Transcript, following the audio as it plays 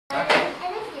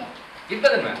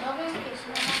Gitmedin mi?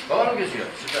 Babanı geziyor.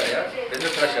 Süper ya. Beni de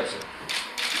tıraş yapsın.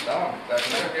 Tamam.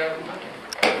 Karşımda bir yardım var.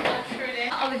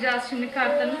 Şöyle alacağız şimdi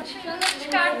kartlarını. Şunu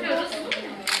çıkartıyoruz.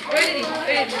 Öyle değil,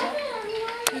 öyle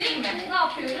değil. Değil mi? Ne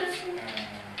yapıyoruz?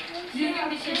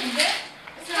 Düzgün bir şekilde.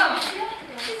 Tamam.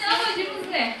 Şimdi amacımız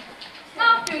ne? Ne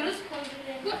yapıyoruz?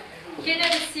 Bu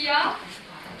kenarı siyah,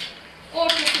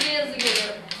 ortası beyazı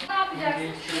görüyorum. Ne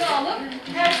yapacaksın? Şunu alıp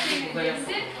her şeyi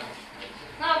kesip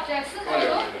ne yapacaksın?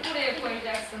 Onu buraya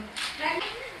koyacaksın.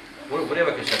 Buraya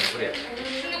bakıyorsun sen, buraya.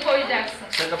 Şunu koyacaksın.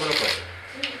 Sen de bunu koy.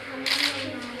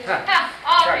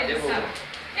 Aferin sana.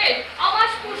 Evet, amaç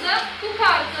burada bu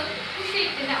kartın bu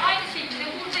şeklini aynı şekilde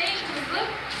burada en hızlı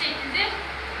şekilde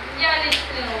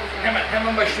yerleştiren olacak.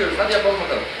 Hemen başlıyoruz. Hadi yapalım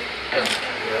bakalım.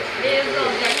 Beyazı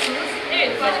alacaksınız.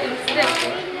 Evet, başkanım size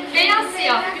yapalım. Beyaz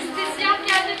siyah. Üstte siyah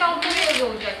gelecek, altta beyaz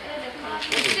olacak.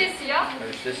 Üstte siyah.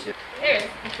 Üstte siyah. Evet.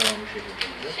 Tamam bu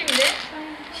şekilde.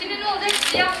 Şimdi ne olacak?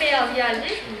 Siyah beyaz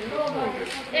gelecek.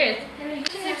 Evet.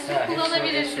 Sık sık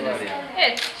kullanabilirsiniz.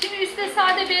 Evet. Şimdi üstte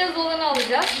sade beyaz olanı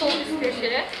alacağız. Sol üst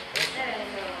köşeye.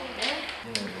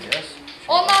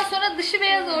 Ondan sonra dışı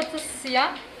beyaz, ortası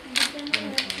siyah.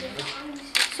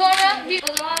 Sonra bir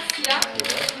o zaman siyah.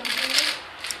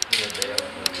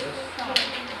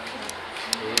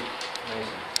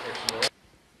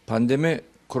 Pandemi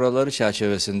kuralları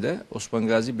çerçevesinde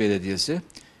Osmangazi Belediyesi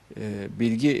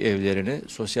bilgi evlerini,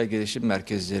 sosyal gelişim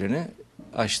merkezlerini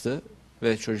açtı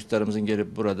ve çocuklarımızın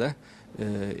gelip burada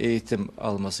eğitim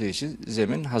alması için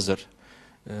zemin hazır.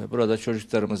 Burada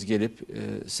çocuklarımız gelip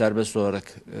serbest olarak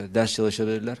ders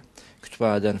çalışabilirler,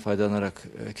 kütüphaneden faydalanarak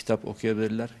kitap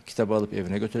okuyabilirler, kitabı alıp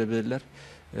evine götürebilirler.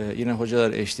 Yine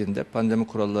hocalar eşliğinde pandemi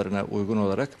kurallarına uygun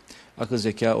olarak akıl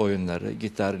zeka oyunları,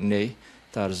 gitar, ney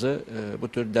tarzı bu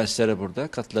tür derslere burada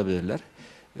katılabilirler.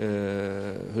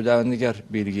 Hüdavendigar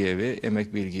Bilgi Evi,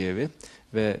 Emek Bilgi Evi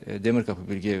ve Demirkapı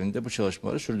Bilgi Evi'nde bu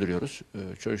çalışmaları sürdürüyoruz.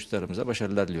 Çocuklarımıza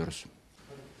başarılar diliyoruz.